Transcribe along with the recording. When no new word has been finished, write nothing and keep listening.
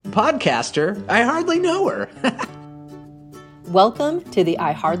Podcaster? I hardly know her. Welcome to the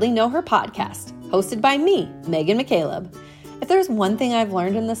I Hardly Know Her podcast, hosted by me, Megan McCaleb. If there's one thing I've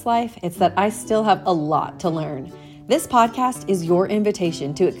learned in this life, it's that I still have a lot to learn. This podcast is your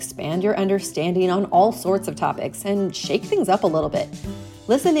invitation to expand your understanding on all sorts of topics and shake things up a little bit.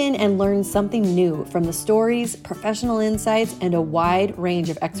 Listen in and learn something new from the stories, professional insights, and a wide range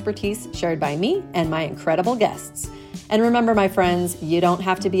of expertise shared by me and my incredible guests. And remember, my friends, you don't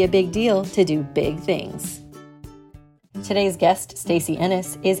have to be a big deal to do big things. Today's guest, Stacy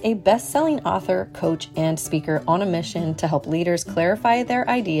Ennis, is a best-selling author, coach, and speaker on a mission to help leaders clarify their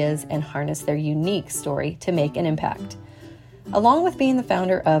ideas and harness their unique story to make an impact. Along with being the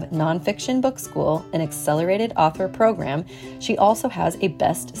founder of Nonfiction Book School, an accelerated author program, she also has a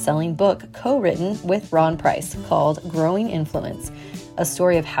best-selling book co-written with Ron Price called Growing Influence, a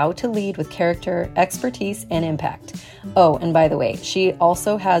story of how to lead with character, expertise, and impact. Oh, and by the way, she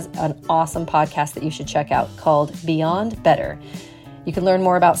also has an awesome podcast that you should check out called Beyond Better. You can learn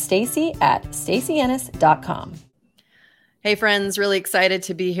more about Stacy at stacyennis.com. Hey friends, really excited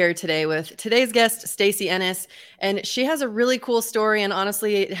to be here today with today's guest, Stacy Ennis. And she has a really cool story, and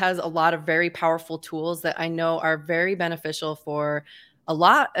honestly, it has a lot of very powerful tools that I know are very beneficial for a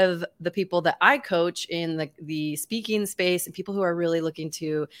lot of the people that I coach in the speaking space and people who are really looking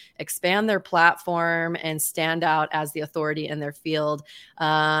to expand their platform and stand out as the authority in their field.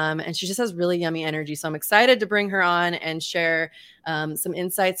 And she just has really yummy energy. So I'm excited to bring her on and share some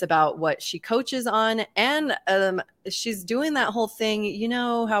insights about what she coaches on. And she's doing that whole thing. You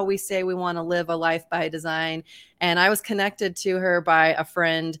know how we say we want to live a life by design. And I was connected to her by a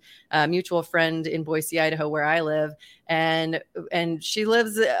friend, a mutual friend in Boise, Idaho, where I live. And she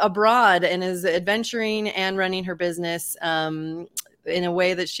lives abroad and is adventuring and running her business in a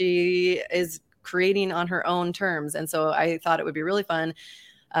way that she is creating on her own terms. And so I thought it would be really fun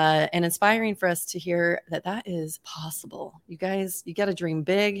and inspiring for us to hear that is possible. You guys, you got to dream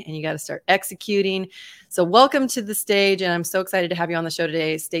big and you got to start executing. So welcome to the stage. And I'm so excited to have you on the show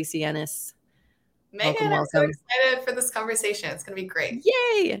today, Stacy Ennis. Megan, I'm so excited for this conversation. It's going to be great.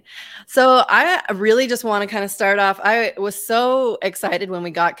 Yay. So I really just want to kind of start off. I was so excited when we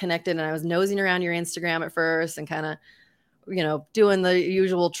got connected and I was nosing around your Instagram at first and kind of, doing the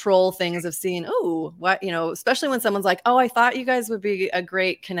usual troll things of seeing, especially when someone's like, oh, I thought you guys would be a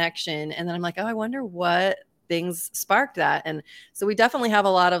great connection. And then I'm like, oh, I wonder what things sparked that. And so we definitely have a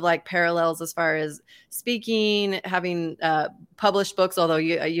lot of like parallels as far as speaking, having published books, although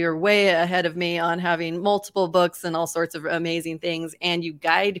you're way ahead of me on having multiple books and all sorts of amazing things. And you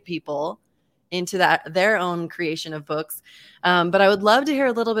guide people into their own creation of books. But I would love to hear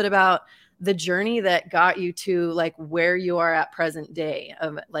a little bit about the journey that got you to like where you are at present day,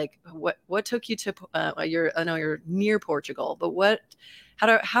 of like what took you to I know you're near Portugal, but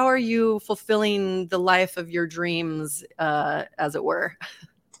how are you fulfilling the life of your dreams, as it were?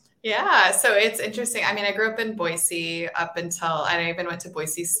 Yeah, so it's interesting. I mean, I grew up in Boise up until I even went to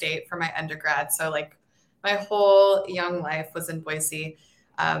Boise State for my undergrad. So like my whole young life was in Boise.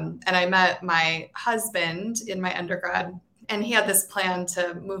 And I met my husband in my undergrad. And he had this plan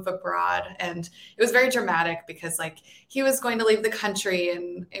to move abroad. And it was very dramatic because like he was going to leave the country.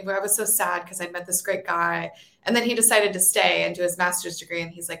 And I was so sad because I met this great guy. And then he decided to stay and do his master's degree.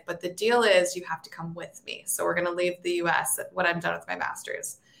 And he's like, but the deal is you have to come with me. So we're going to leave the US when I'm done with my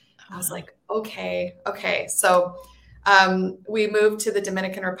master's. I was like, okay. So we moved to the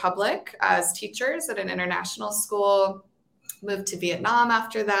Dominican Republic as teachers at an international school, moved to Vietnam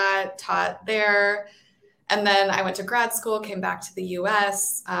after that, taught there. And then I went to grad school, came back to the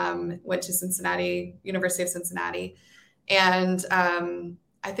US, went to Cincinnati, University of Cincinnati. And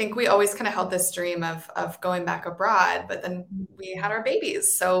I think we always kind of held this dream of going back abroad, but then we had our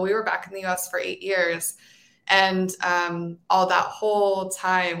babies. So we were back in the US for 8 years. And all that whole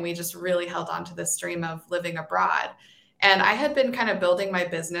time, we just really held on to this dream of living abroad. And I had been kind of building my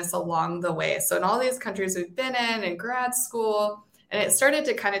business along the way. So in all these countries we've been in grad school, and it started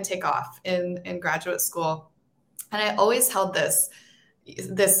to kind of take off in graduate school. And I always held this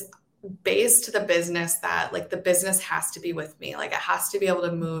base to the business that like the business has to be with me. Like it has to be able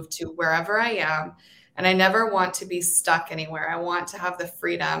to move to wherever I am. And I never want to be stuck anywhere. I want to have the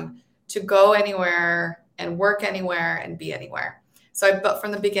freedom to go anywhere and work anywhere and be anywhere. So I built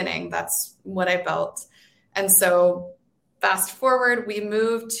from the beginning, that's what I built. And so fast forward, we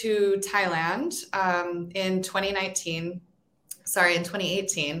moved to Thailand in 2018.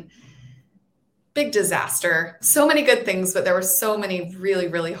 Big disaster. So many good things, but there were so many really,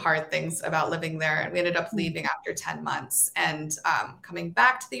 really hard things about living there. And we ended up leaving after 10 months and coming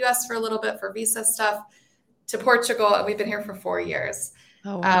back to the US for a little bit for visa stuff, to Portugal. And we've been here for 4 years.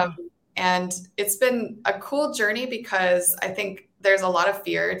 Oh, Um, wow. and it's been a cool journey because I think there's a lot of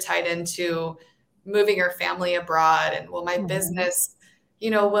fear tied into moving your family abroad and will my Mhm. business,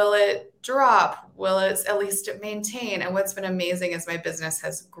 will it drop? Will it at least maintain? And what's been amazing is my business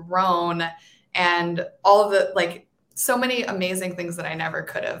has grown and all of the like so many amazing things that I never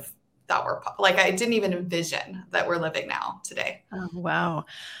could have thought were like I didn't even envision that we're living now today. Oh, wow.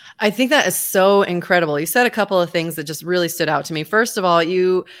 I think that is so incredible. You said a couple of things that just really stood out to me. First of all,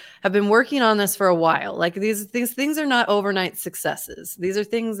 you have been working on this for a while. Like these things are not overnight successes. These are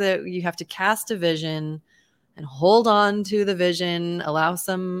things that you have to cast a vision and hold on to the vision, allow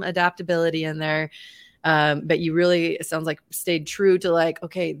some adaptability in there. But you really, it sounds like, stayed true to like,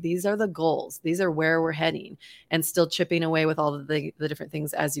 okay, these are the goals. These are where we're heading, and still chipping away with all of the different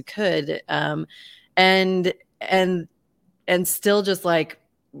things as you could. And and and still just like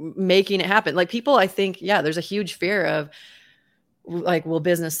making it happen. Like people, I think, yeah, there's a huge fear of like, will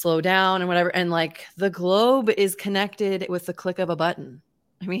business slow down and whatever. And like the globe is connected with the click of a button.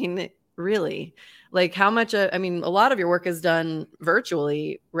 I mean, really, like how much, I mean, a lot of your work is done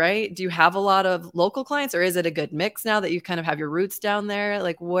virtually, right? Do you have a lot of local clients, or is it a good mix now that you kind of have your roots down there?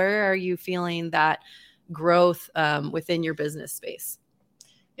 Like, where are you feeling that growth within your business space?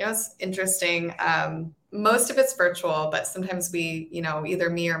 It's interesting. Most of it's virtual, but sometimes we, either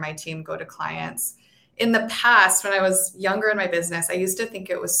me or my team go to clients. In the past, when I was younger in my business, I used to think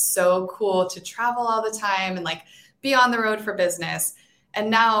it was so cool to travel all the time and like be on the road for business.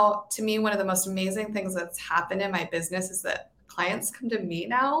 And now, to me, one of the most amazing things that's happened in my business is that clients come to me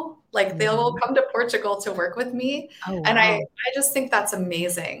now. Like they will Mhm. come to Portugal to work with me. Oh, And I wow. just think that's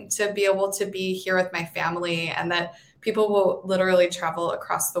amazing to be able to be here with my family and that people will literally travel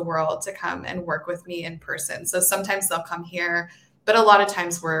across the world to come and work with me in person. So sometimes they'll come here, but a lot of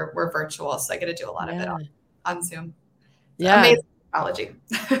times we're virtual. So I get to do a lot of it Yeah. on Zoom. It's Yeah. amazing technology.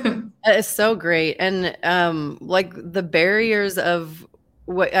 That is so great. And like the barriers of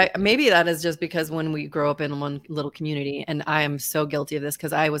maybe that is just because when we grow up in one little community, and I am so guilty of this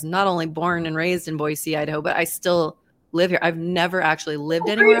because I was not only born and raised in Boise, Idaho, but I still live here. I've never actually lived Oh,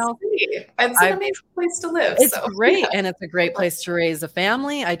 where anywhere you else. stay? It's an I've amazing place to live. It's So great, and it's a great place to raise a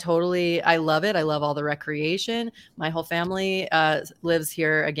family. I love it. I love all the recreation. My whole family lives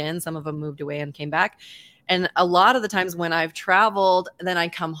here again. Some of them moved away and came back. And a lot of the times when I've traveled, then I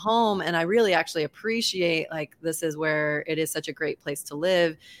come home and I really actually appreciate like this is where it is such a great place to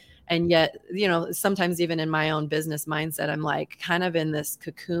live. And yet, sometimes even in my own business mindset, I'm like kind of in this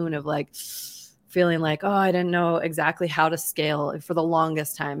cocoon of like feeling like, oh, I didn't know exactly how to scale for the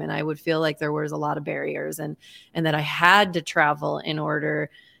longest time. And I would feel like there was a lot of barriers and that I had to travel in order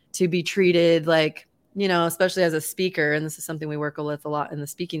to be treated like, especially as a speaker. And this is something we work with a lot in the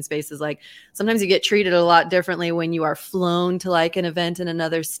speaking space, is like sometimes you get treated a lot differently when you are flown to like an event in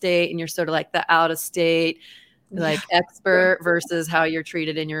another state and you're sort of like the out of state yeah. like expert versus how you're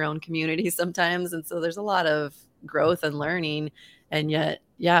treated in your own community sometimes. And so there's a lot of growth and learning. And yet,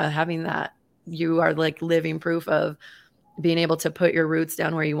 yeah, having that, you are like living proof of being able to put your roots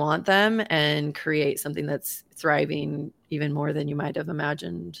down where you want them and create something that's thriving even more than you might have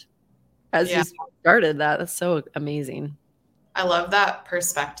imagined as Yeah. you started that. That's so amazing. I love that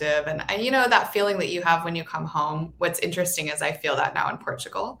perspective. And that feeling that you have when you come home. What's interesting is I feel that now in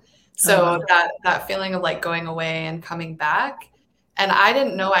Portugal. Oh, So wow. that feeling of like going away and coming back. And I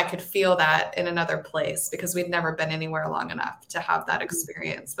didn't know I could feel that in another place because we'd never been anywhere long enough to have that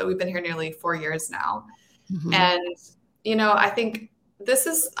experience. But we've been here nearly 4 years now. Mhm. And, I think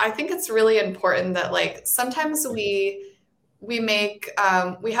it's really important that like sometimes we might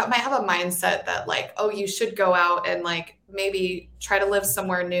have a mindset that like, oh, you should go out and like maybe try to live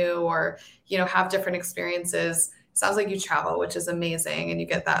somewhere new or, have different experiences. Sounds like you travel, which is amazing. And you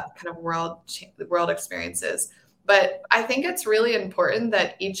get that kind of world experiences. But I think it's really important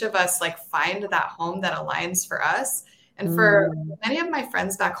that each of us like find that home that aligns for us. And for Mm. many of my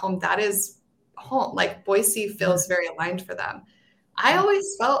friends back home, that is home. Like Boise Yeah. feels very aligned for them. I Yeah.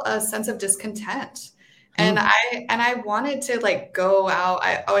 always felt a sense of discontent. And Mm. I wanted to like go out.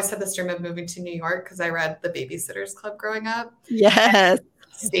 I always had this dream of moving to New York because I read The Babysitters Club growing up. Yes.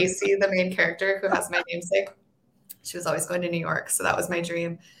 Stacy, the main character who has my namesake, she was always going to New York. So that was my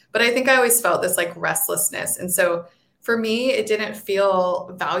dream. But I think I always felt this like restlessness. And so for me, it didn't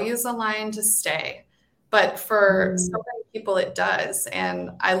feel values aligned to stay. But for so Mm. many people, it does.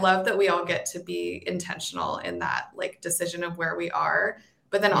 And I love that we all get to be intentional in that like decision of where we are,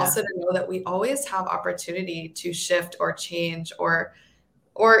 but then Yeah. also to know that we always have opportunity to shift or change or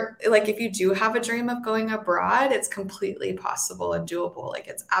like if you do have a dream of going abroad, it's completely possible and doable. Like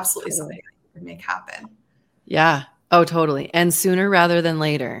it's absolutely Totally. something that you can make happen. Yeah. Oh, totally. And sooner rather than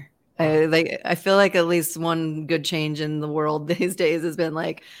later. I feel like at least one good change in the world these days has been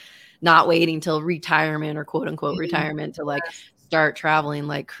like not waiting till retirement or quote unquote retirement to like Yes. start traveling,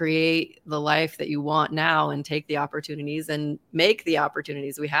 like create the life that you want now and take the opportunities and make the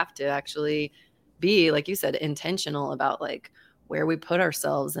opportunities. We have to actually be, like you said, intentional about like where we put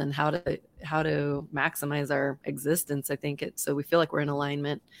ourselves and how to maximize our existence. I think it so we feel like we're in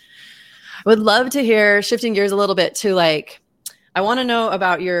alignment. I would love to hear, shifting gears a little bit to like, I want to know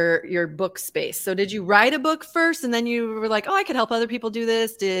about your book space. So did you write a book first and then you were like, oh, I could help other people do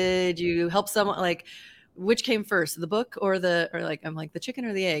this? Did you help someone, like which came first, the book or like, I'm like the chicken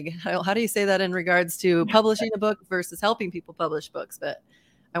or the egg? How do you say that in regards to publishing a book versus helping people publish books? But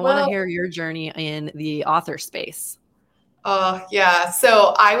I want to Well, hear your journey in the author space. oh, yeah.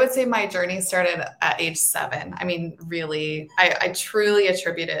 So I would say my journey started at age 7. I mean, really, I truly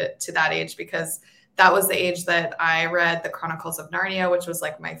attribute it to that age because that was the age that I read The Chronicles of Narnia, which was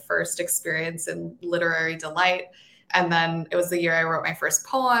like my first experience in literary delight. And then it was the year I wrote my first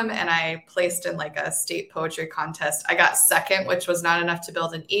poem and I placed in like a state poetry contest. I got second, which was not enough to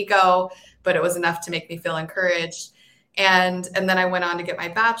build an ego, but it was enough to make me feel encouraged. And then I went on to get my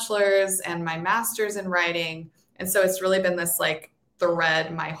bachelor's and my master's in writing. And so it's really been this like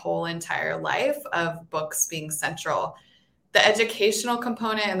thread my whole entire life of books being central. The educational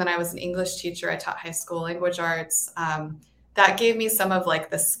component, and then I was an English teacher. I taught high school language arts. That gave me some of like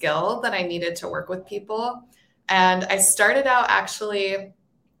the skill that I needed to work with people. And I started out actually,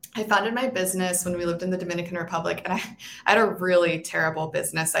 I founded my business when we lived in the Dominican Republic, and I had a really terrible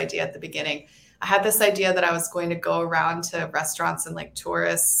business idea at the beginning. I had this idea that I was going to go around to restaurants and like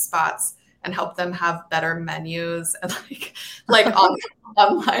tourist spots and help them have better menus and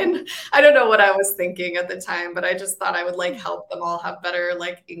online. I don't know what I was thinking at the time, but I just thought I would like help them all have better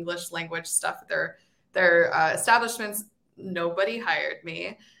like English language stuff at their establishments. Nobody hired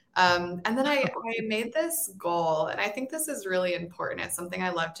me. And then I made this goal, and I think this is really important. It's something I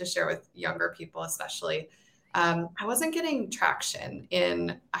love to share with younger people, especially. I wasn't getting traction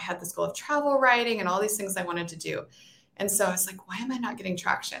I had this goal of travel writing and all these things I wanted to do. And so I was like, why am I not getting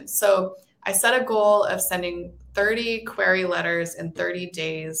traction? So I set a goal of sending 30 query letters in 30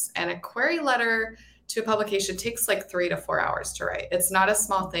 days. And a query letter to a publication takes like 3 to 4 hours to write. It's not a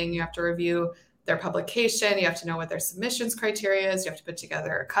small thing. You have to review their publication. You have to know what their submissions criteria is. You have to put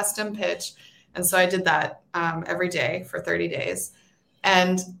together a custom pitch. And so I did that every day for 30 days.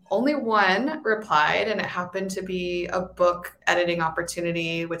 And only one replied, and it happened to be a book editing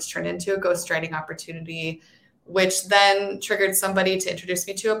opportunity, which turned into a ghostwriting opportunity, which then triggered somebody to introduce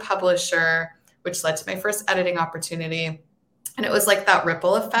me to a publisher, which led to my first editing opportunity. And it was like that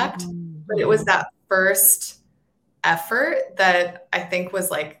ripple effect. But it was that first effort that I think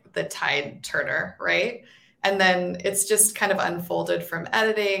was like the tide turner, right? And then it's just kind of unfolded from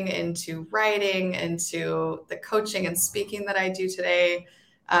editing into writing, into the coaching and speaking that I do today.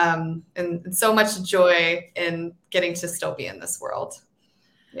 And so much joy in getting to still be in this world.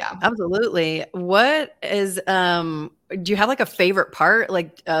 Yeah. Absolutely. What is do you have like a favorite part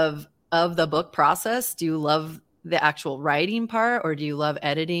like of the book process? Do you love the actual writing part, or do you love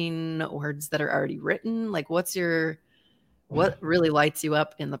editing words that are already written? Like what really lights you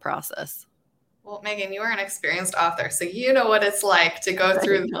up in the process? Well, Megan, you are an experienced author, so you know what it's like to go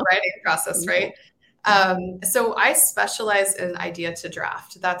through the writing process, right? So I specialize in idea to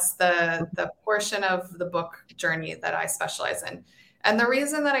draft. That's the portion of the book journey that I specialize in. And the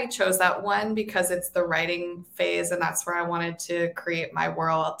reason that I chose that one, because it's the writing phase, and that's where I wanted to create my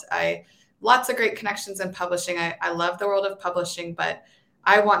world. Lots of great connections in publishing. I love the world of publishing, but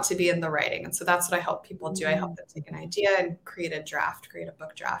I want to be in the writing. And so that's what I help people do. I help them take an idea and create a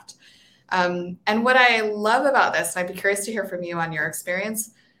book draft. And what I love about this, and I'd be curious to hear from you on your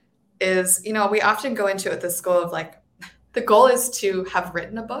experience, is, we often go into it with this goal of like, the goal is to have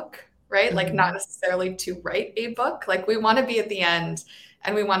written a book, right? Mm-hmm. Like not necessarily to write a book. Like we want to be at the end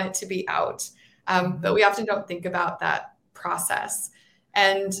and we want it to be out. But we often don't think about that process.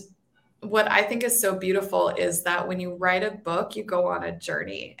 And what I think is so beautiful is that when you write a book, you go on a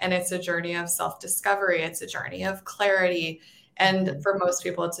journey, and it's a journey of self-discovery. It's a journey of clarity. And for most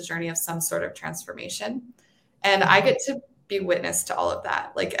people, it's a journey of some sort of transformation. And I get to be witness to all of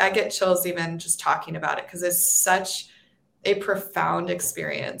that. Like I get chills even just talking about it because it's such a profound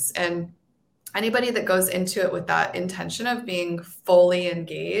experience. And anybody that goes into it with that intention of being fully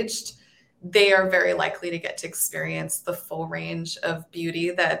engaged, they are very likely to get to experience the full range of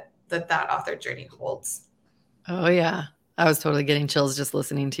beauty that author journey holds. Oh yeah. I was totally getting chills just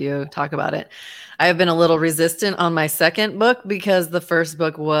listening to you talk about it. I have been a little resistant on my second book because the first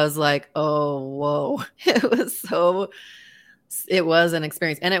book was like, oh, whoa. It was an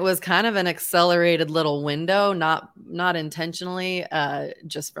experience, and it was kind of an accelerated little window, not intentionally,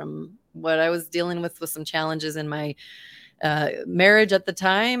 just from what I was dealing with some challenges in my marriage at the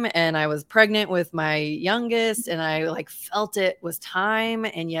time. And I was pregnant with my youngest, and I like felt it was time.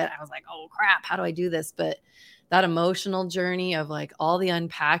 And yet I was like, oh crap, how do I do this? But that emotional journey of like all the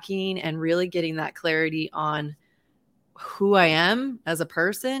unpacking and really getting that clarity on who I am as a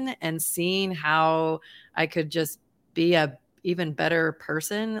person and seeing how I could just be a even better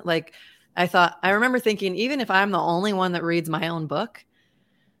person. Like I remember thinking, even if I'm the only one that reads my own book,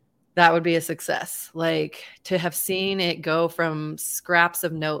 that would be a success. Like to have seen it go from scraps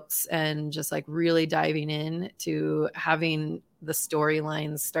of notes and just like really diving in to having the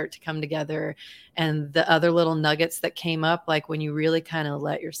storylines start to come together and the other little nuggets that came up, like when you really kind of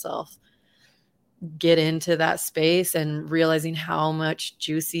let yourself get into that space and realizing how much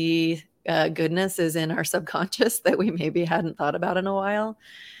juicy goodness is in our subconscious that we maybe hadn't thought about in a while.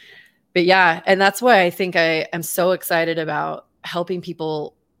 But yeah, and that's why I think I am so excited about helping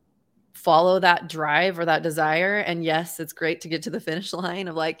people follow that drive or that desire. And yes, it's great to get to the finish line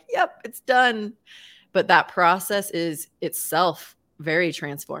of like, yep, it's done. But that process is itself very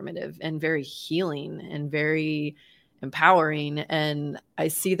transformative and very healing and very empowering. And I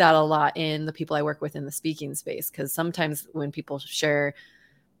see that a lot in the people I work with in the speaking space, because sometimes when people share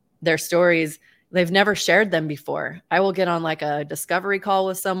their stories, they've never shared them before. I will get on like a discovery call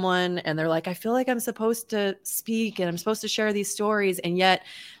with someone and they're like, I feel like I'm supposed to speak and I'm supposed to share these stories. And yet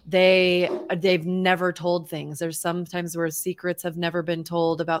they've never told things. There's sometimes where secrets have never been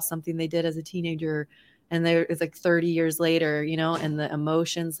told about something they did as a teenager. And it's like 30 years later, and the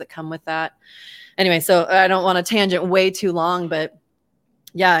emotions that come with that. Anyway, so I don't want to tangent way too long, but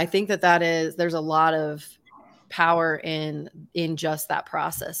yeah, I think there's a lot of power in just that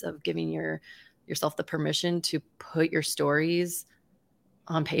process of giving yourself the permission to put your stories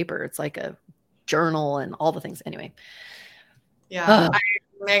on paper. It's like a journal and all the things. Anyway. Yeah.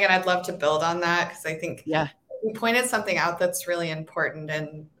 Megan, I'd love to build on that because I think you pointed something out that's really important.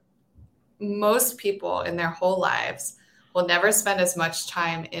 And most people in their whole lives will never spend as much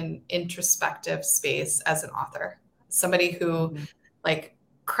time in introspective space as an author. Somebody who you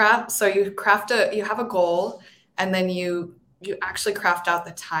have a goal and then you actually craft out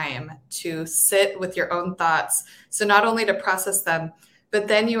the time to sit with your own thoughts. So not only to process them, but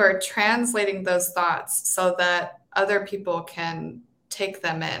then you are translating those thoughts so that other people can take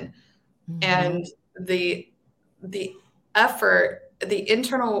them in. Mm-hmm. And the effort, the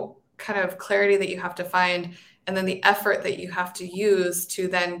internal kind of clarity that you have to find, and then the effort that you have to use to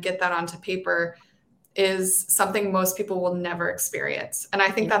then get that onto paper is something most people will never experience. And I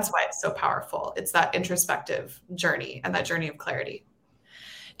think that's why it's so powerful. It's that introspective journey and that journey of clarity.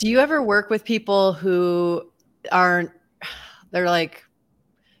 Do you ever work with people who they're like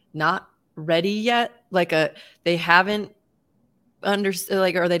not ready yet? Like they haven't understood,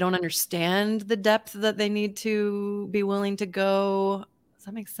 like, or they don't understand the depth that they need to be willing to go. Does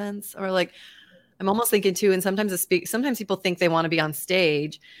that make sense? Or like, I'm almost thinking too, and sometimes people think they want to be on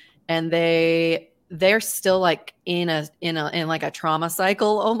stage and they're still like in like a trauma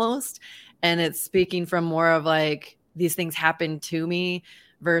cycle almost. And it's speaking from more of like, these things happen to me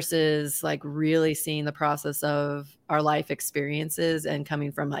versus like really seeing the process of our life experiences and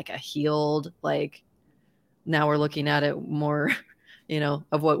coming from like a healed, like now we're looking at it more,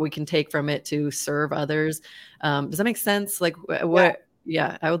 of what we can take from it to serve others. Does that make sense? Like what?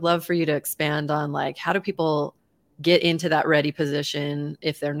 Yeah. I would love for you to expand on like, how do people get into that ready position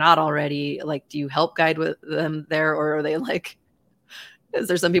if they're not already? Like, do you help guide with them there, or are they like, is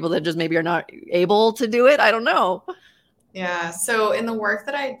there some people that just maybe are not able to do it? I don't know. Yeah. So in the work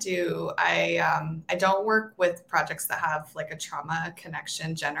that I do, I don't work with projects that have like a trauma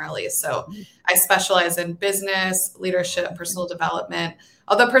connection generally. So I specialize in business, leadership, personal development,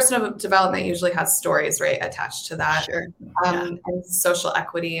 although personal development usually has stories, right, attached to that. Sure. And social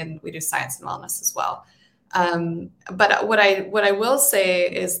equity, and we do science and wellness as well. But what I will say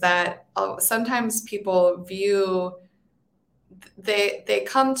is that sometimes people they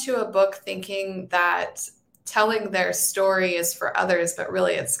come to a book thinking that telling their story is for others, but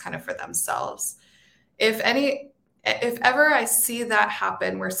really it's kind of for themselves. If ever I see that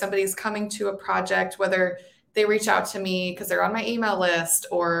happen where somebody's coming to a project, whether they reach out to me because they're on my email list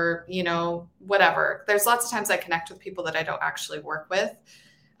or, whatever, there's lots of times I connect with people that I don't actually work with.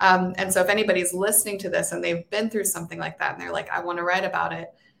 And so if anybody's listening to this and they've been through something like that and they're like, I want to write about it,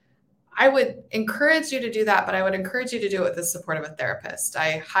 I would encourage you to do that, but I would encourage you to do it with the support of a therapist.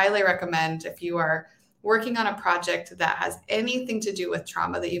 I highly recommend, if you are working on a project that has anything to do with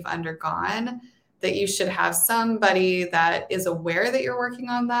trauma that you've undergone, that you should have somebody that is aware that you're working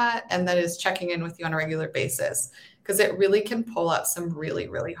on that and that is checking in with you on a regular basis, because it really can pull up some really,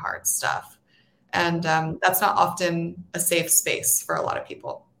 really hard stuff. And that's not often a safe space for a lot of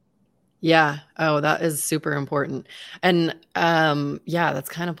people. Yeah. Oh, that is super important. And yeah, that's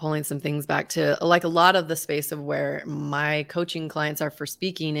kind of pulling some things back to like a lot of the space of where my coaching clients are for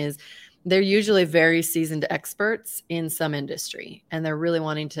speaking is they're usually very seasoned experts in some industry, and they're really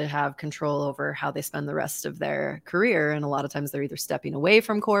wanting to have control over how they spend the rest of their career. And a lot of times they're either stepping away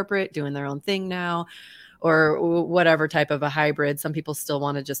from corporate, doing their own thing now, or whatever type of a hybrid. Some people still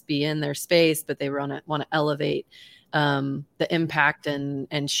want to just be in their space, but they want to elevate the impact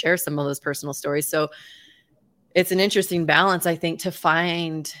and share some of those personal stories. So it's an interesting balance, I think, to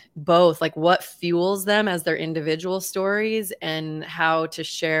find both like what fuels them as their individual stories and how to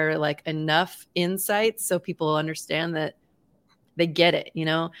share like enough insights so people understand that they get it. You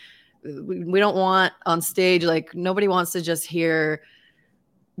know, we don't want on stage, like nobody wants to just hear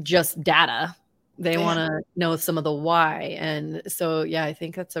just data. They want to know some of the why. And so, yeah, I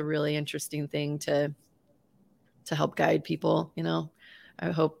think that's a really interesting thing to help guide people. You know,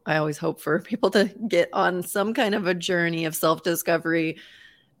 I always hope for people to get on some kind of a journey of self-discovery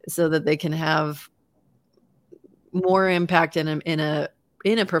so that they can have more impact in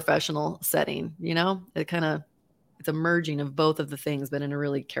a professional setting. You know, it's a merging of both of the things, but in a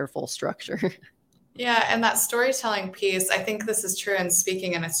really careful structure. Yeah, and that storytelling piece, I think this is true in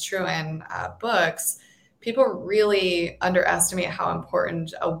speaking and it's true in books. People really underestimate how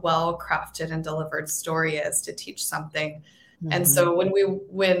important a well-crafted and delivered story is to teach something. Mm-hmm. And so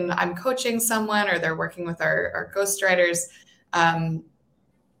when I'm coaching someone or they're working with our ghostwriters,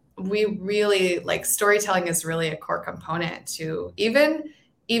 we really like storytelling is really a core component to even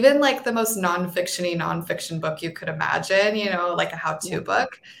like the most nonfiction book you could imagine, you know, like a how-to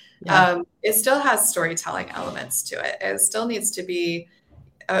book. Yeah. It still has storytelling elements to it. It still needs to be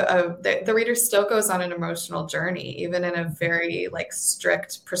the reader still goes on an emotional journey, even in a very like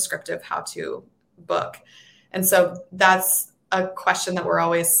strict prescriptive how-to book. And so that's a question that we're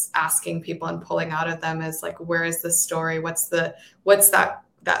always asking people and pulling out of them is like, where is the story? What's that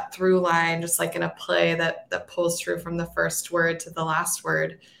through line, just like in a play that pulls through from the first word to the last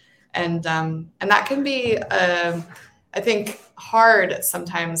word. And that can be, I think, hard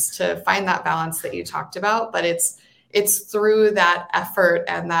sometimes to find that balance that you talked about, but it's through that effort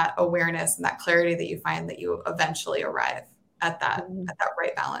and that awareness and that clarity that you find that you eventually arrive at that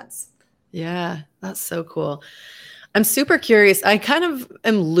right balance. Yeah, that's so cool. I'm super curious. I kind of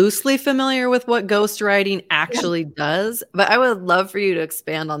am loosely familiar with what ghostwriting actually does, but I would love for you to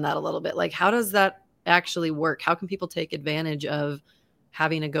expand on that a little bit. Like, how does that actually work? How can people take advantage of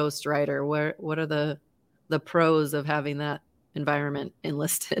having a ghostwriter? What are the pros of having that environment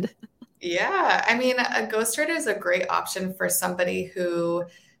enlisted? Yeah, I mean, a ghostwriter is a great option for somebody who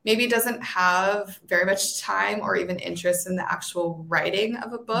maybe doesn't have very much time or even interest in the actual writing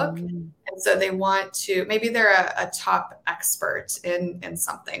of a book. Mm-hmm. And so they want to, maybe they're a top expert in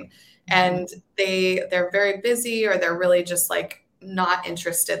something, mm-hmm. and they're very busy, or they're really just like not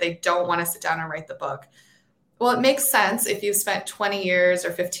interested. They don't want to sit down and write the book. Well, it makes sense if you've spent 20 years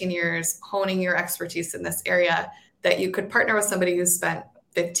or 15 years honing your expertise in this area, that you could partner with somebody who's spent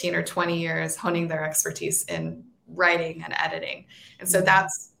 15 or 20 years honing their expertise in writing and editing. And so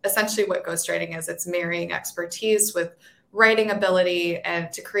that's essentially what ghostwriting is. It's marrying expertise with writing ability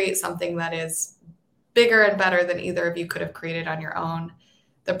and to create something that is bigger and better than either of you could have created on your own.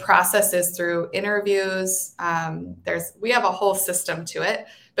 The process is through interviews. We have a whole system to it,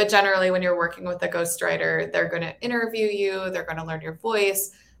 but generally when you're working with a ghostwriter, they're going to interview you, they're going to learn your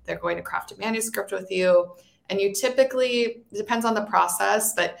voice, they're going to craft a manuscript with you. And you typically, it depends on the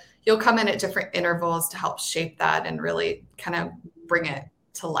process, but you'll come in at different intervals to help shape that and really kind of bring it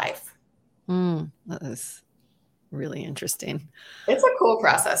to life. That is really interesting. It's a cool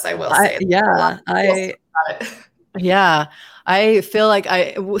process, I will say. I feel like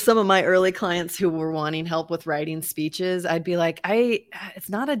some of my early clients who were wanting help with writing speeches, I'd be like, it's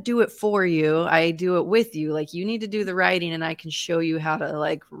not a do it for you. I do it with you. Like, you need to do the writing and I can show you how to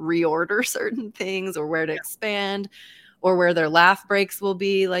like reorder certain things or where to expand or where their laugh breaks will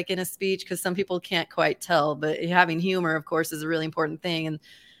be like in a speech. Cause some people can't quite tell, but having humor, of course, is a really important thing. And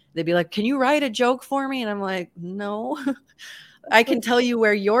they'd be like, can you write a joke for me? And I'm like, no. I can tell you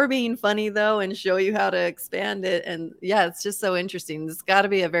where you're being funny though, and show you how to expand it. And yeah, it's just so interesting. It's got to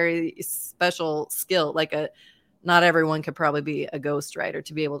be a very special skill, like not everyone could probably be a ghostwriter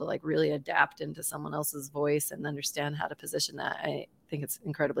to be able to like really adapt into someone else's voice and understand how to position that. I think it's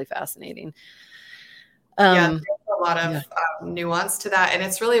incredibly fascinating. There's a lot of nuance to that. And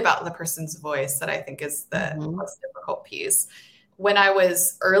it's really about the person's voice that I think is the most difficult piece. When I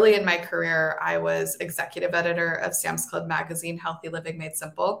was early in my career, I was executive editor of Sam's Club magazine, Healthy Living Made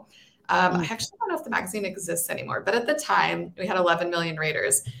Simple. I actually don't know if the magazine exists anymore, but at the time we had 11 million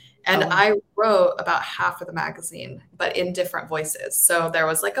readers. And I wrote about half of the magazine, but in different voices. So there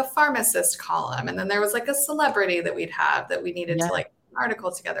was like a pharmacist column, and then there was like a celebrity that we'd have that we needed to like an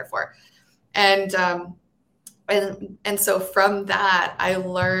article together for. And so from that, I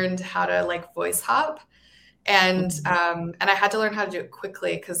learned how to like voice hop, and I had to learn how to do it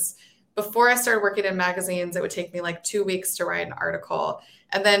quickly, because before I started working in magazines, it would take me like 2 weeks to write an article.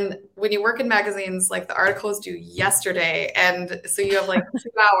 And then when you work in magazines, like the article is due yesterday. And so you have like 2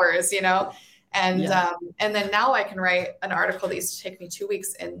 hours, you know, and then now I can write an article that used to take me 2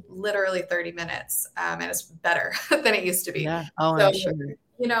 weeks in literally 30 minutes. And it's better than it used to be. Yeah. Oh, so, I'm sure.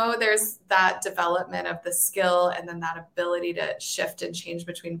 You know, there's that development of the skill and then that ability to shift and change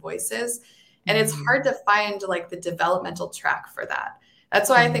between voices. And it's hard to find like the developmental track for that. That's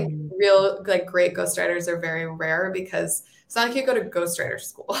why I think real like great ghostwriters are very rare, because it's not like you go to ghostwriter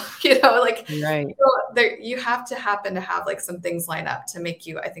school, you know, like you have to happen to have like some things line up to make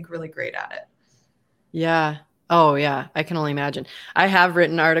you, I think, really great at it. Yeah. Oh yeah. I can only imagine. I have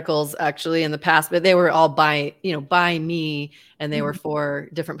written articles actually in the past, but they were all by me, and they were for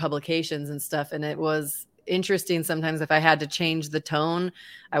different publications and stuff. And it was interesting. Sometimes if I had to change the tone,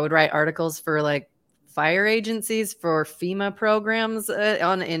 I would write articles for like fire agencies, for FEMA programs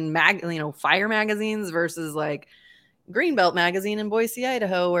fire magazines, versus like Greenbelt magazine in Boise,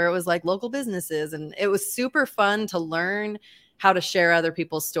 Idaho, where it was like local businesses. And it was super fun to learn how to share other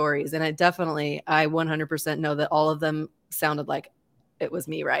people's stories. And I 100% know that all of them sounded like it was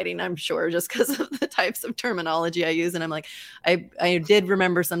me writing, I'm sure, just because of the types of terminology I use. And I'm like, I did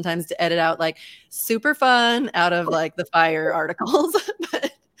remember sometimes to edit out like super fun out of like the fire articles,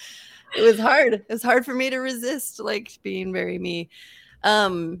 but it was hard. It was hard for me to resist like being very me.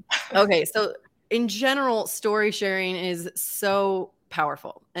 Okay. So in general, story sharing is so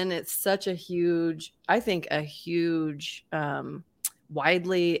powerful, and it's such a huge, I think a huge,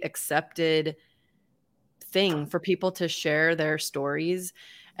 widely accepted thing for people to share their stories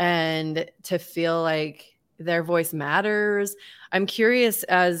and to feel like their voice matters. I'm curious,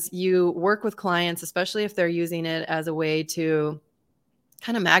 as you work with clients, especially if they're using it as a way to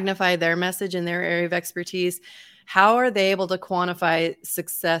kind of magnify their message in their area of expertise, how are they able to quantify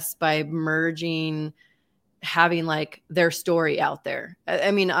success by merging having like their story out there?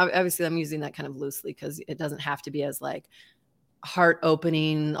 I mean, obviously I'm using that kind of loosely, because it doesn't have to be as like heart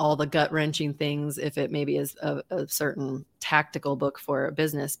opening, all the gut wrenching things, if it maybe is a certain tactical book for a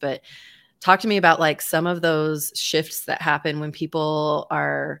business. But talk to me about like some of those shifts that happen when people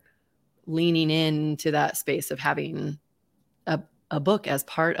are leaning into that space of having a book as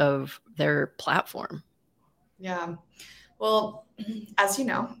part of their platform. Yeah. Well, as you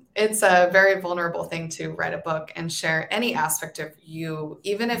know, it's a very vulnerable thing to write a book and share any aspect of you,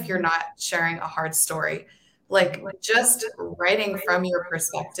 even if you're not sharing a hard story. Like just writing from your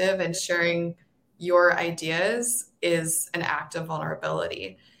perspective and sharing your ideas is an act of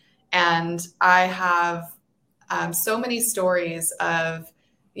vulnerability. And I have so many stories of,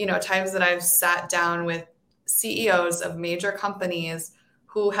 you know, times that I've sat down with CEOs of major companies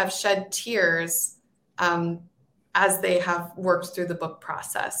who have shed tears as they have worked through the book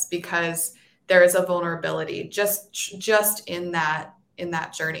process, because there is a vulnerability just in that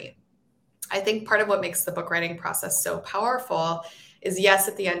journey. I think part of what makes the book writing process so powerful is, yes,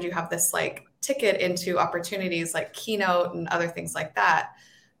 at the end you have this like ticket into opportunities like Keynote and other things like that.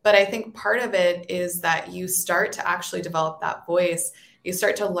 But I think part of it is that you start to actually develop that voice. You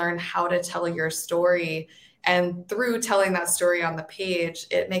start to learn how to tell your story. And through telling that story on the page,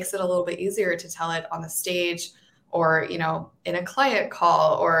 it makes it a little bit easier to tell it on the stage, or, you know, in a client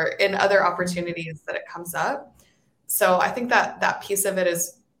call, or in other opportunities that it comes up. So I think that piece of it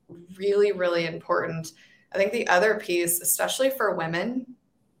is really, really important. I think the other piece, especially for women,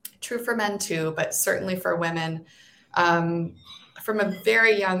 true for men too, but certainly for women, from a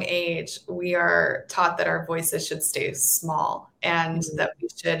very young age, we are taught that our voices should stay small, and that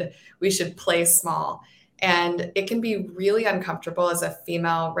we should play small. And it can be really uncomfortable as a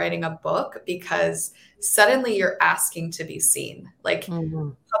female writing a book, because suddenly you're asking to be seen. Like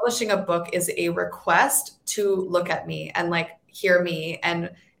publishing a book is a request to look at me and like hear me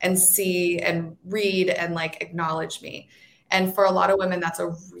and see and read and like acknowledge me. And for a lot of women, that's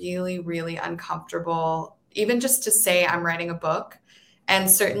a really, really uncomfortable even just to say I'm writing a book, and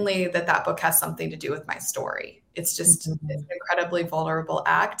certainly that book has something to do with my story. It's just it's an incredibly vulnerable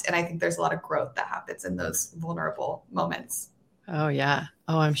act. And I think there's a lot of growth that happens in those vulnerable moments. Oh, yeah.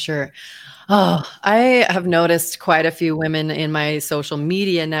 Oh, I'm sure. Oh, I have noticed quite a few women in my social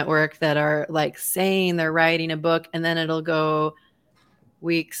media network that are like saying they're writing a book, and then it'll go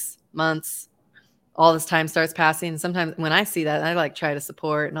weeks, months, all this time starts passing. Sometimes when I see that, I like try to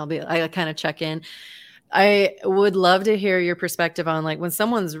support, and I kind of check in. I would love to hear your perspective on like when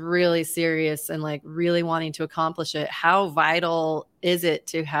someone's really serious and like really wanting to accomplish it, how vital is it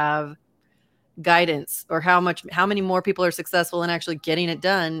to have guidance, or how many more people are successful in actually getting it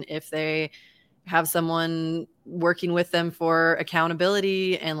done if they have someone working with them for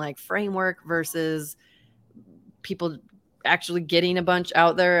accountability and like framework versus people actually getting a bunch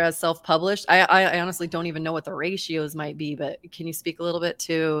out there as self-published. I honestly don't even know what the ratios might be, but can you speak a little bit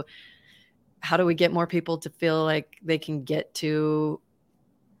to how do we get more people to feel like they can get to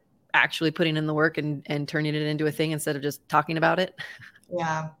actually putting in the work and turning it into a thing instead of just talking about it?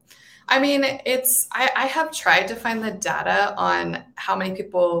 Yeah. I mean, I have tried to find the data on how many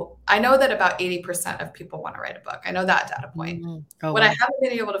people. I know that about 80% of people want to write a book. I know that data point. Oh, What wow. I haven't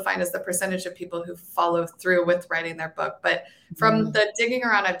been able to find is the percentage of people who follow through with writing their book. But from the digging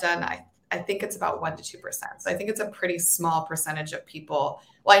around I've done, I think it's about 1% to 2%. So I think it's a pretty small percentage of people.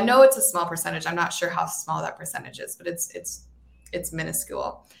 Well, I know it's a small percentage. I'm not sure how small that percentage is, but it's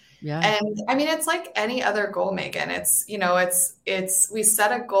minuscule. Yeah. And I mean, it's like any other goal, Megan. It's, we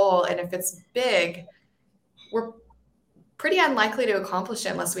set a goal, and if it's big, we're pretty unlikely to accomplish it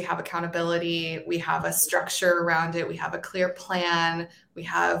unless we have accountability. We have a structure around it. We have a clear plan. We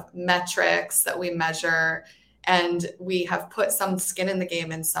have metrics that we measure, and we have put some skin in the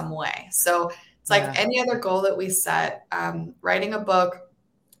game in some way. So it's like any other goal that we set. Writing a book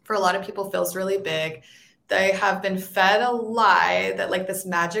for a lot of people feels really big. They have been fed a lie that like this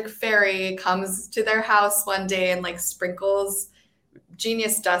magic fairy comes to their house one day and like sprinkles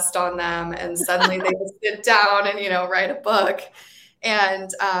genius dust on them, and suddenly they just sit down and, write a book. And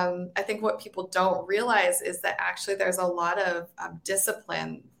I think what people don't realize is that actually there's a lot of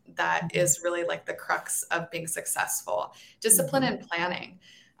discipline that is really like the crux of being successful. Discipline and planning.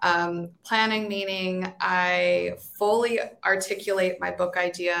 Planning meaning I fully articulate my book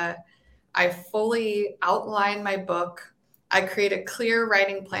idea. I fully outline my book. I create a clear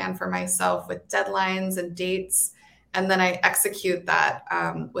writing plan for myself with deadlines and dates, and then I execute that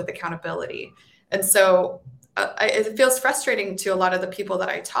with accountability. And so it feels frustrating to a lot of the people that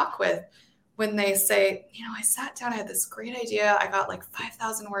I talk with when they say, I sat down, I had this great idea. I got like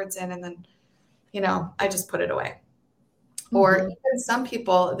 5,000 words in, and then, I just put it away. Or even some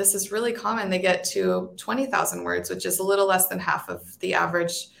people, this is really common, they get to 20,000 words, which is a little less than half of the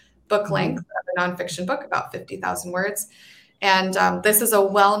average book length of a nonfiction book, about 50,000 words. And this is a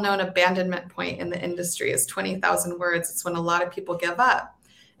well-known abandonment point in the industry is 20,000 words. It's when a lot of people give up.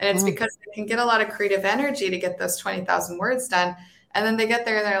 And it's because they can get a lot of creative energy to get those 20,000 words done. And then they get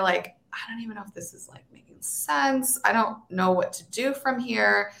there and they're like, I don't even know if this is like making sense. I don't know what to do from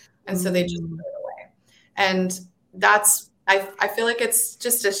here. And so they just put it away. And I feel like it's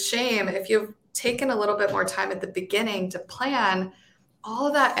just a shame if you've taken a little bit more time at the beginning to plan. All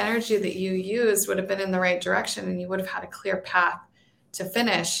of that energy that you used would have been in the right direction, and you would have had a clear path to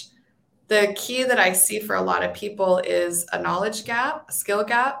finish. The key that I see for a lot of people is a knowledge gap, a skill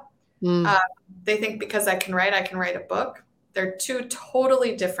gap. They think because I can write a book. They're two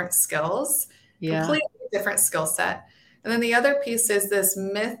totally different skills, completely different skill set. And then the other piece is this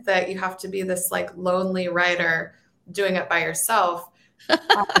myth that you have to be this like lonely writer doing it by yourself.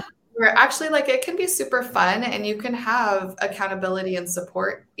 Where actually like it can be super fun, and you can have accountability and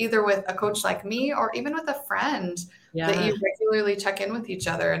support either with a coach like me or even with a friend that you regularly check in with each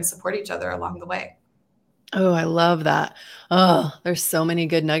other and support each other along the way. Oh, I love that. Oh, there's so many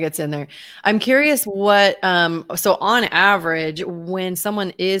good nuggets in there. I'm curious what, so on average, when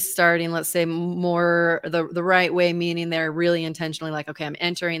someone is starting, let's say more the right way, meaning they're really intentionally like, okay, I'm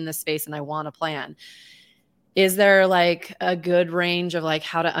entering this space and I want to plan. Is there like a good range of like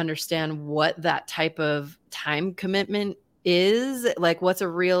how to understand what that type of time commitment is? Like what's a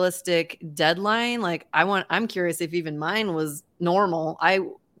realistic deadline? Like I'm curious if even mine was normal.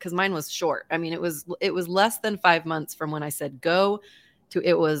 Because mine was short. I mean, it was less than 5 months from when I said go to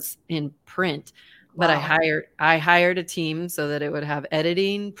it was in print. But Wow. I hired a team so that it would have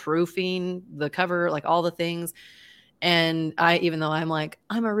editing, proofing, the cover, like all the things. And even though I'm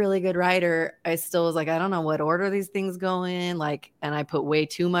a really good writer, I still was like, I don't know what order these things go in. Like, and I put way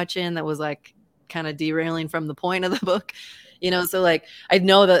too much in that was like kind of derailing from the point of the book. So like, I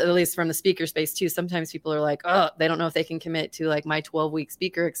know that at least from the speaker space too, sometimes people are like, oh, they don't know if they can commit to like my 12-week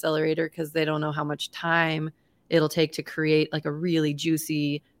speaker accelerator because they don't know how much time it'll take to create like a really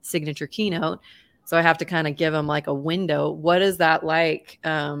juicy signature keynote. So I have to kind of give them like a window. What is that like?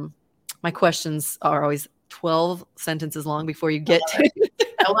 My questions are always 12 sentences long before you get to it.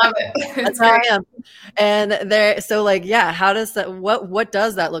 I love it. That's how I am. And so like, yeah, how does that, what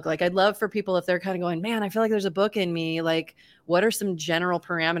does that look like? I'd love for people, if they're kind of going, man, I feel like there's a book in me. Like, what are some general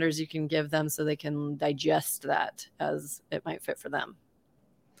parameters you can give them so they can digest that as it might fit for them?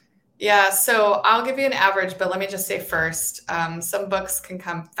 Yeah, so I'll give you an average, but let me just say first, some books can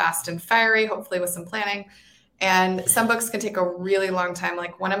come fast and fiery, hopefully with some planning. And some books can take a really long time.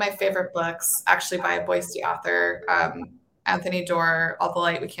 Like one of my favorite books, actually by a Boise author, Anthony Doerr, All the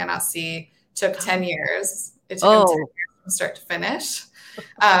Light We Cannot See, took 10 years. It took him 10 years from start to finish.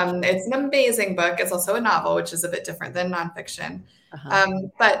 It's an amazing book. It's also a novel, which is a bit different than nonfiction.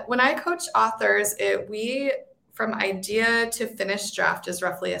 But when I coach authors, from idea to finished draft is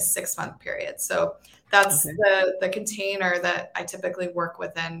roughly a 6-month period. So that's the container that I typically work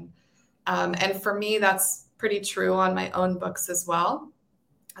within. And for me, that's pretty true on my own books as well.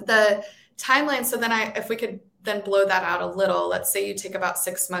 The timeline, so then if we could then blow that out a little, let's say you take about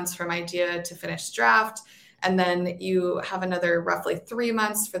 6 months from idea to finished draft, and then you have another roughly 3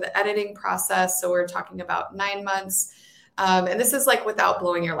 months for the editing process. So we're talking about 9 months. And this is like without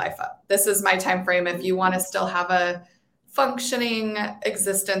blowing your life up. This is my time frame. If you want to still have a functioning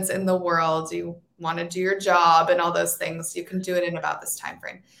existence in the world, you want to do your job and all those things, you can do it in about this time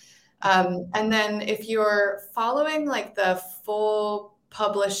frame. And then if you're following like the full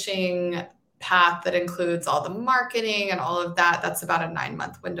publishing path that includes all the marketing and all of that, that's about a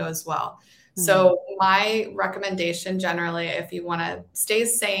 9-month window as well. So my recommendation generally, if you want to stay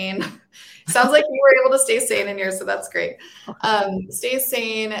sane, sounds like you were able to stay sane in yours, so that's great. Stay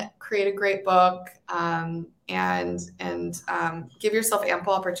sane, create a great book, and give yourself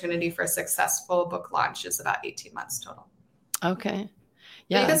ample opportunity for a successful book launch is about 18 months total. Okay.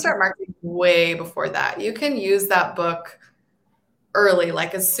 Yeah. But you can start marketing way before that. You can use that book early,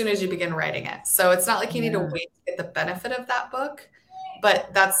 like as soon as you begin writing it. So it's not like you need to wait to get the benefit of that book,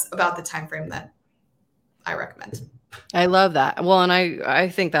 but that's about the time frame that I recommend. I love that. Well, and I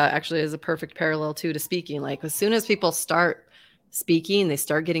think that actually is a perfect parallel too to speaking. Like as soon as people start speaking, they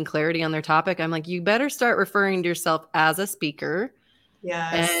start getting clarity on their topic. I'm like, you better start referring to yourself as a speaker.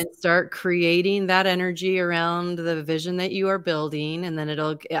 Yes. And start creating that energy around the vision that you are building. And then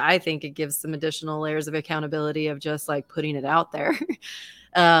I think it gives some additional layers of accountability of just like putting it out there.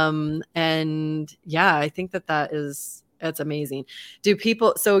 And yeah, I think that's amazing.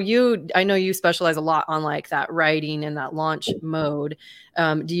 I know you specialize a lot on like that writing and that launch mode.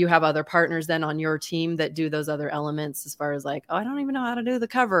 Do you have other partners then on your team that do those other elements as far as like, oh, I don't even know how to do the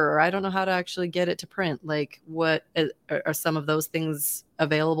cover, or I don't know how to actually get it to print? Like what are some of those things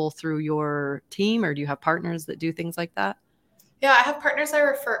available through your team, or do you have partners that do things like that? Yeah, I have partners I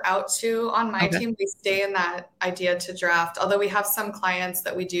refer out to on my team. We stay in that idea to draft, although we have some clients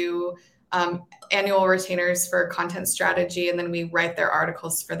that we do annual retainers for content strategy, and then we write their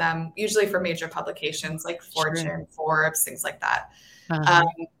articles for them, usually for major publications like Fortune, Forbes, things like that.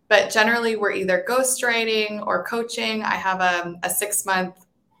 But generally, we're either ghostwriting or coaching. I have a 6-month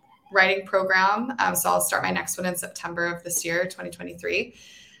writing program, so I'll start my next one in September of this year, 2023.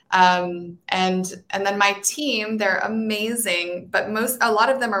 And then my team, they're amazing, but a lot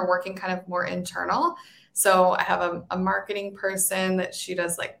of them are working kind of more internal. So I have a marketing person that she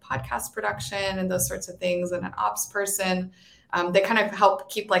does like podcast production and those sorts of things, and an ops person. They kind of help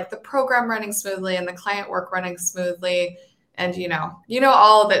keep like the program running smoothly and the client work running smoothly. And you know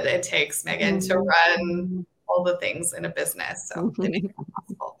all that it takes, Megan, to run all the things in a business. So they make it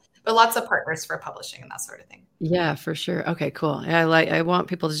possible. But lots of partners for publishing and that sort of thing. Yeah, for sure. Okay, cool. I want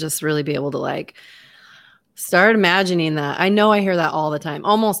people to just really be able to like start imagining that. I know I hear that all the time.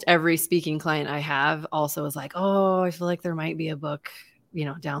 Almost every speaking client I have also is like, oh, I feel like there might be a book,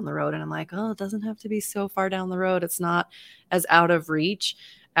 down the road. And I'm like, oh, it doesn't have to be so far down the road. It's not as out of reach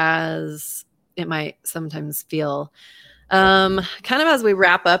as it might sometimes feel. Kind of as we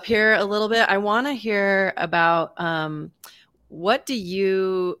wrap up here a little bit, I want to hear about what do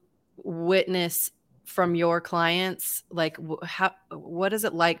you witness from your clients? Like, what is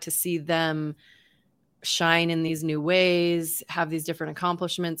it like to see them shine in these new ways, have these different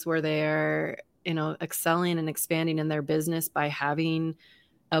accomplishments where they're, excelling and expanding in their business by having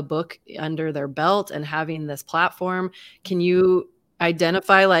a book under their belt and having this platform? Can you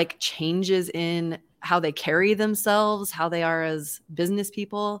identify like changes in how they carry themselves, how they are as business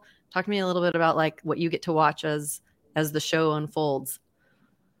people? Talk to me a little bit about like what you get to watch as as the show unfolds?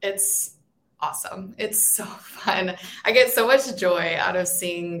 It's awesome. It's so fun. I get so much joy out of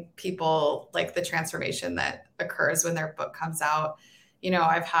seeing people, like the transformation that occurs when their book comes out.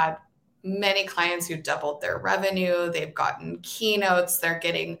 I've had many clients who doubled their revenue. They've gotten keynotes. They're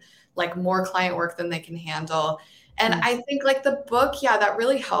getting like more client work than they can handle. And I think like the book, yeah, that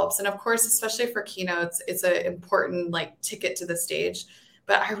really helps. And of course, especially for keynotes, it's an important like ticket to the stage.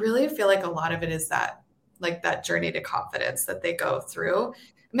 But I really feel like a lot of it is that like that journey to confidence that they go through.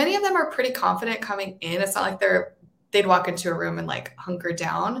 Many of them are pretty confident coming in. It's not like they'd walk into a room and like hunker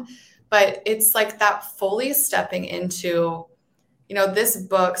down, but it's like that fully stepping into, this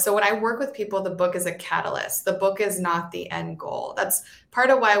book. So when I work with people, the book is a catalyst. The book is not the end goal. That's part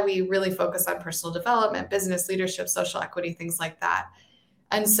of why we really focus on personal development, business leadership, social equity, things like that.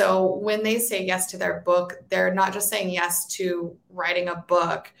 And so when they say yes to their book, they're not just saying yes to writing a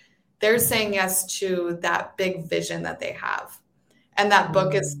book. They're saying yes to that big vision that they have. And that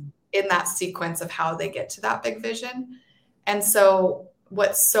book is in that sequence of how they get to that big vision. And so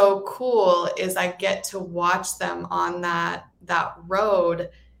what's so cool is I get to watch them on that road.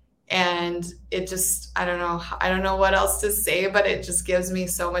 And it just, I don't know what else to say, but it just gives me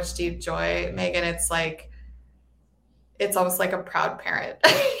so much deep joy, Megan. It's like, it's almost like a proud parent.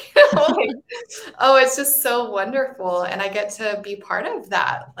 Oh, it's just so wonderful. And I get to be part of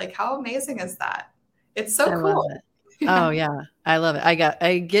that. Like, how amazing is that? It's so cool. Oh yeah. I love it.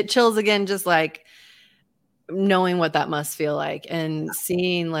 I get chills again, just like knowing what that must feel like and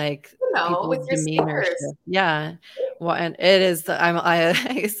seeing like people's demeanor. Yeah. Well, and it is,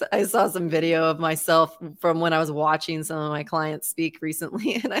 I saw some video of myself from when I was watching some of my clients speak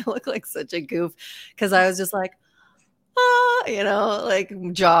recently, and I look like such a goof because I was just like, like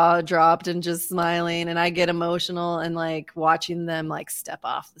jaw dropped and just smiling. And I get emotional and like watching them like step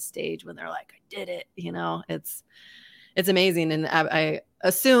off the stage when they're like, I did it, it's amazing. And I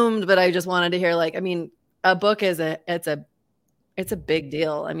assumed, but I just wanted to hear like, I mean, a book it's a big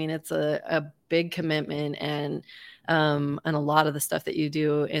deal. I mean, it's a big commitment, and a lot of the stuff that you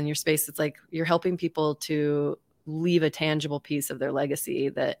do in your space, it's like you're helping people to leave a tangible piece of their legacy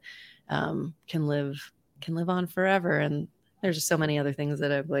that can live on forever. And there's just so many other things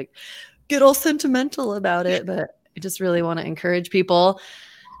that I've like get all sentimental about it, but I just really want to encourage people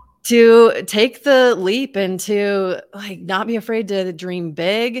to take the leap and to like not be afraid to dream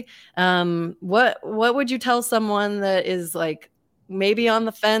big. What would you tell someone that is like maybe on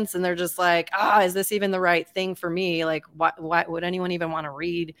the fence and they're just like, is this even the right thing for me? Like, why would anyone even want to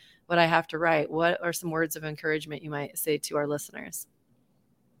read what I have to write? What are some words of encouragement you might say to our listeners?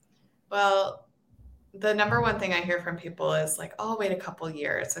 Well, the number one thing I hear from people is like, I'll wait a couple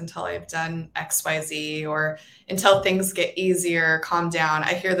years until I've done XYZ or until things get easier, calm down.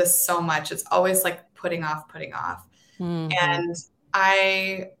 I hear this so much. It's always like putting off. Mm-hmm. And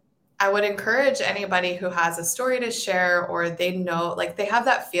I would encourage anybody who has a story to share, or they know, like they have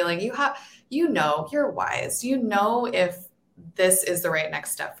that feeling you're wise, if this is the right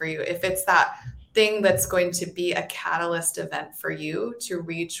next step for you, if it's that thing that's going to be a catalyst event for you to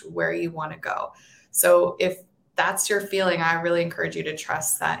reach where you want to go. So if that's your feeling, I really encourage you to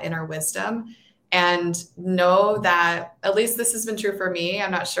trust that inner wisdom and know that at least this has been true for me. I'm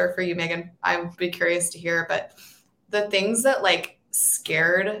not sure for you, Megan. I would be curious to hear, but the things that like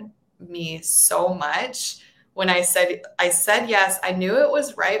scared me so much when I said yes, I knew it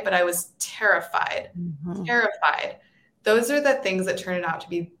was right, but I was terrified. Those are the things that turned out to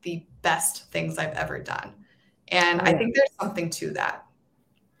be the best things I've ever done. And I think there's something to that.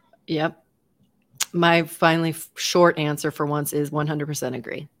 Yep. My finally short answer for once is 100%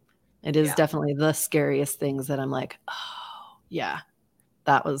 agree. It is definitely the scariest things that I'm like, oh yeah,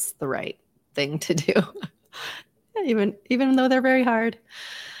 that was the right thing to do. even though they're very hard.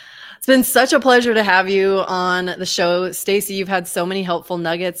 It's been such a pleasure to have you on the show. Stacy, you've had so many helpful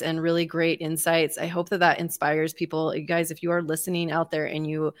nuggets and really great insights. I hope that inspires people. You guys, if you are listening out there and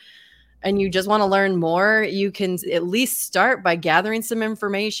you just want to learn more, you can at least start by gathering some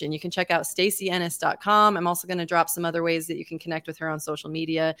information. You can check out stacyennis.com. I'm also going to drop some other ways that you can connect with her on social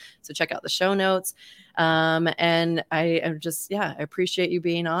media. So check out the show notes. And I am just, I appreciate you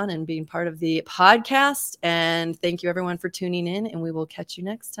being on and being part of the podcast. And thank you everyone for tuning in, and we will catch you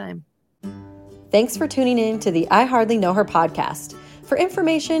next time. Thanks for tuning in to the I Hardly Know Her podcast. For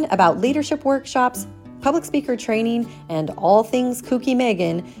information about leadership workshops, public speaker training, and all things kooky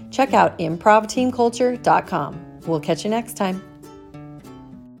Megan, check out improvteamculture.com. We'll catch you next time.